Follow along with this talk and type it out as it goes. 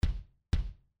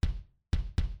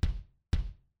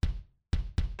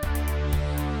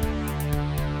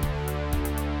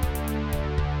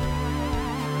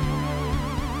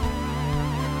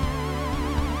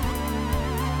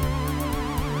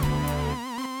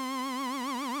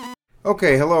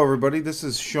Okay, hello everybody. This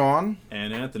is Shawn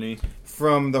And Anthony.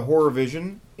 from the Horror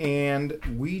Vision, and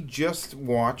we just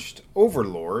watched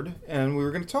Overlord, and we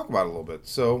were going to talk about it a little bit.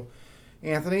 So,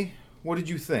 Anthony, what did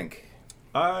you think?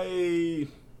 I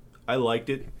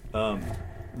liked it.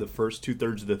 The first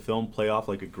 2/3 of the film play off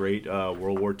like a great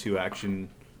World War II action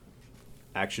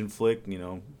flick. You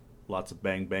know, lots of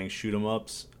bang bang shoot 'em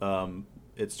ups.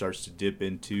 It starts to dip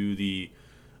into the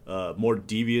more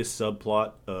devious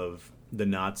subplot of the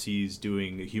Nazis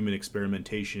doing human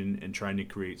experimentation and trying to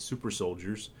create super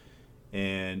soldiers.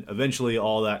 And eventually,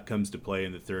 all that comes to play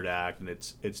in the third act, and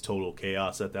it's total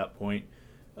chaos at that point.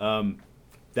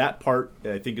 That part,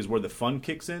 I think, is where the fun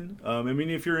kicks in. I mean,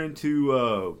 if you're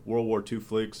into World War II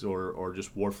flicks or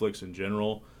just war flicks in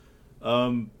general,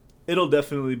 it'll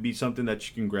definitely be something that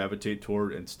you can gravitate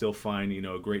toward and still find,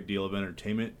 a great deal of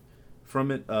entertainment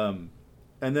from it. And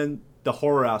then the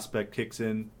horror aspect kicks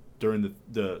in during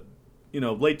the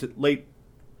late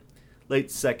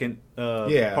second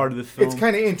part of the film. It's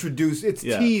kind of introduced. It's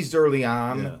teased early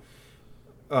on,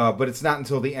 but it's not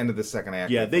until the end of the second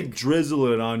act. Yeah, they drizzle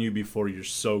it on you before you're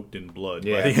soaked in blood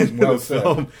by the end well of the said.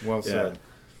 film. Well said.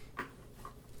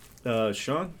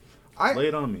 Shawn, lay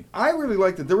it on me. I really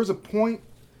liked it. There was a point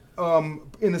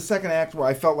in the second act where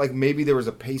I felt like maybe there was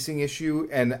a pacing issue,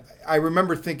 and I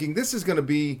remember thinking this is going to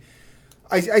be.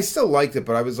 I still liked it,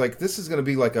 but I was like, this is going to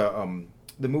be like a.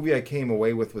 The movie I came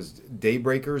away with was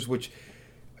Daybreakers, which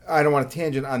I don't want to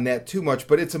tangent on that too much,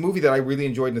 but it's a movie that I really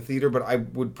enjoyed in the theater, but I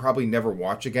would probably never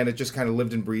watch again. It just kind of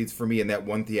lived and breathed for me in that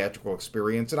one theatrical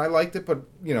experience, and I liked it, but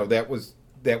that was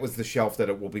the shelf that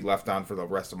it will be left on for the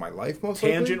rest of my life. Most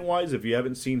tangent wise, if you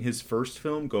haven't seen his first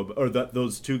film,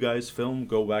 those two guys' film,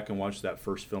 go back and watch that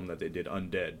first film that they did,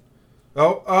 Undead.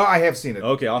 Oh, I have seen it.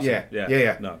 Okay, awesome.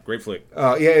 Yeah. No, great flick.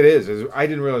 Yeah, it is. I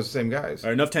didn't realize the same guys. All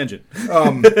right, enough tangent.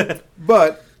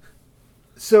 But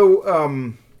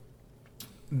so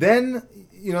then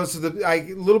so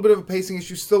a little bit of a pacing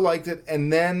issue. Still liked it,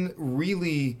 and then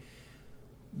really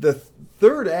the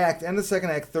third act and the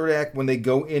second act, third act, when they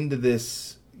go into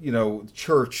this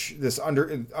church, this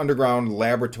underground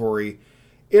laboratory.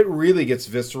 It really gets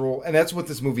visceral, and that's what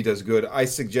this movie does good. I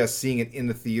suggest seeing it in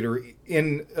the theater.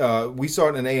 We saw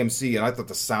it in AMC, and I thought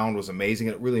the sound was amazing,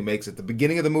 and it really makes it. The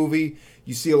beginning of the movie,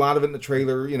 you see a lot of it in the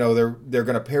trailer. They're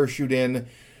going to parachute in,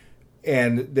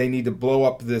 and they need to blow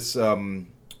up this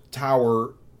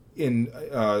tower in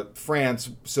France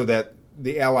so that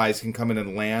the Allies can come in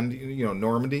and land,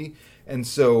 Normandy. And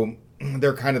so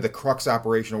they're kind of the crux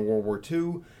operation of World War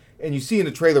II. And you see in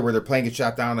the trailer where they're playing get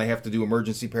shot down, they have to do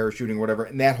emergency parachuting or whatever,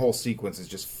 and that whole sequence is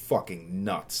just fucking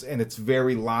nuts. And it's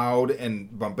very loud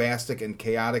and bombastic and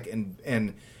chaotic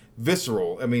and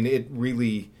visceral. I mean, it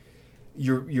really,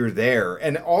 you're there.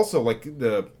 And also, like,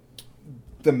 the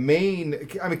main,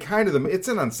 I mean, kind of it's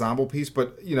an ensemble piece,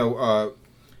 but,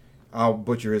 I'll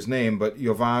butcher his name, but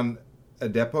Jovan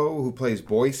Adepo, who plays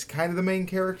Boyce, kind of the main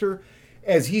character,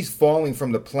 as he's falling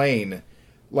from the plane.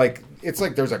 Like, it's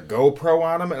like there's a GoPro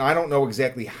on him, and I don't know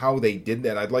exactly how they did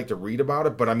that. I'd like to read about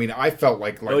it, but I mean, I felt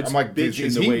like I'm like,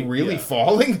 is he really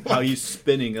falling? How he's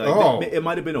spinning. Like, it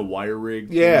might have been a wire rig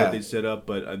that they set up,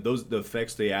 but the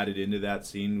effects they added into that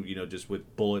scene, just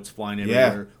with bullets flying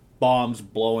everywhere, bombs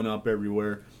blowing up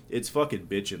everywhere. It's fucking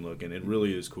bitchin' looking. It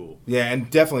really is cool. Yeah, and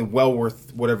definitely well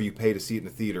worth whatever you pay to see it in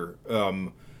the theater.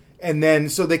 And then,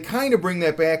 so they kind of bring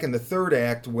that back in the third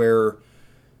act where,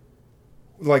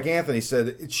 like Anthony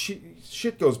said,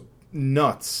 shit goes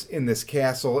nuts in this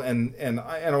castle, and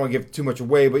I don't want to give too much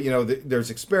away, but there's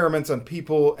experiments on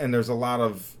people, and there's a lot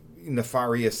of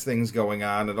nefarious things going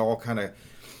on. It all kind of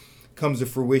comes to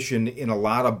fruition in a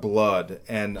lot of blood,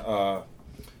 and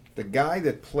the guy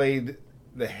that played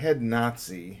the head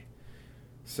Nazi,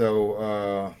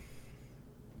 so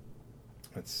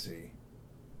let's see.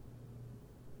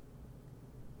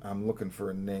 I'm looking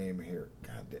for a name here.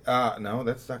 No,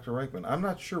 that's Dr. Reichman. I'm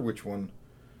not sure which one.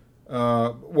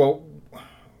 Well,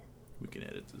 we can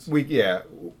edit this.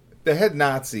 The head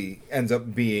Nazi ends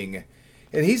up being,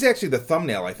 and he's actually the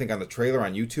thumbnail, I think, on the trailer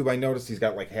on YouTube. I noticed he's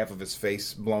got like half of his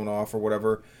face blown off or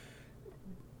whatever.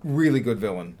 Really good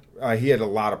villain. He had a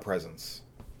lot of presence.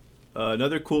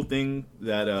 Another cool thing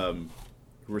that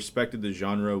respected the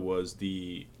genre was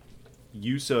the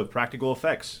use of practical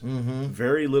effects. Mm-hmm.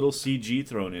 Very little CG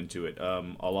thrown into it.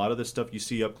 A lot of the stuff you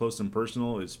see up close and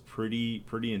personal is pretty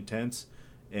intense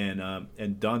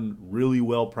and done really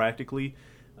well practically.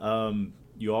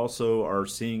 You also are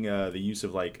seeing the use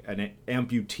of like an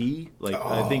amputee.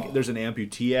 I think there's an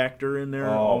amputee actor in there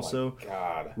also. My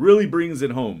God. Really brings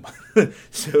it home.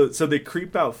 So the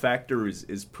creep out factor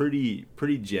is pretty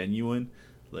genuine.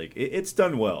 Like it's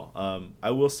done well.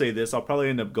 I will say this: I'll probably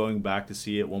end up going back to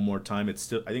see it one more time. It's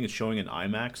still, I think it's showing in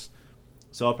IMAX,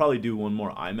 so I'll probably do one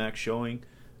more IMAX showing.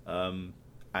 You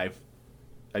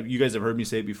guys have heard me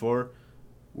say it before.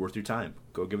 Worth your time.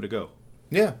 Go give it a go.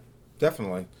 Yeah,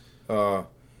 definitely.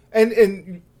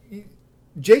 And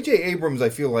J.J. Abrams, I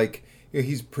feel like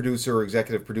he's producer,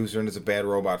 executive producer, and it's a Bad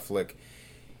Robot flick.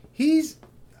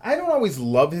 I don't always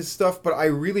love his stuff, but I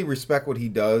really respect what he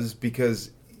does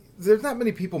because there's not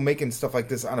many people making stuff like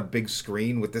this on a big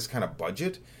screen with this kind of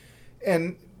budget,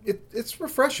 and it's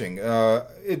refreshing.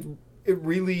 It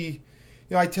really,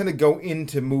 I tend to go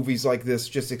into movies like this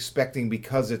just expecting,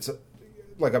 because it's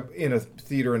like in a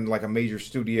theater in like a major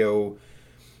studio,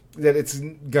 that it's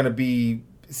gonna be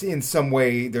in some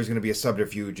way there's gonna be a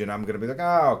subterfuge, and I'm gonna be like,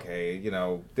 okay,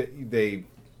 they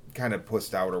kind of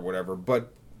pussed out or whatever,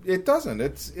 but it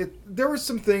doesn't. There were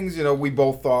some things we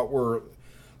both thought were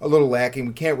a little lacking.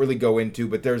 We can't really go into,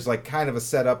 but there's like kind of a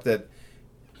setup that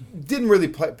didn't really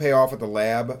pay off at the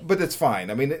lab, but it's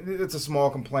fine. I mean, it's a small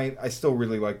complaint. I still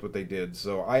really liked what they did,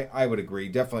 so I would agree.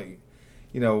 Definitely,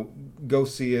 go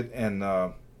see it, and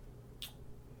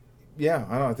yeah,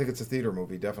 I don't know. I think it's a theater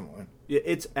movie, definitely.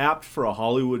 It's apt for a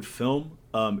Hollywood film.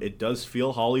 It does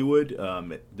feel Hollywood.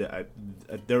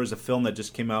 There was a film that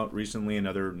just came out recently,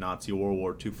 another Nazi World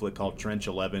War II flick called Trench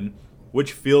 11,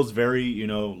 which feels very,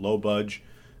 low budge,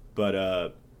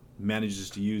 but manages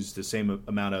to use the same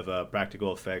amount of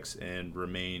practical effects and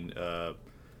remain,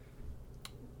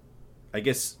 I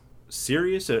guess,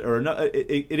 serious, or not,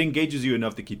 it engages you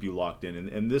enough to keep you locked in.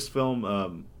 And this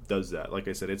film does that. Like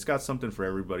I said, it's got something for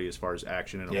everybody as far as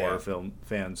action and horror film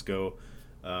fans go.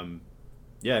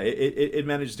 It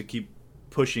manages to keep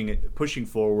pushing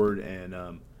forward,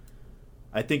 and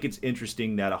I think it's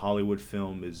interesting that a Hollywood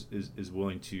film is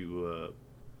willing to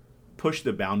push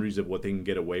the boundaries of what they can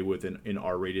get away with in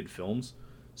R-rated films.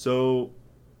 So,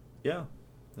 yeah,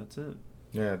 that's it.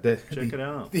 Yeah, check it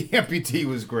out. The amputee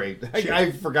was great.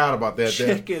 I forgot about that.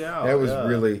 Check it out. That was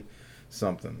really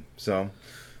something. So,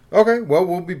 okay, well,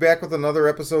 we'll be back with another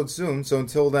episode soon. So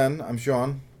until then, I'm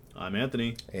Shawn. I'm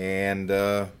Anthony. And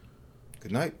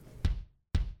good night.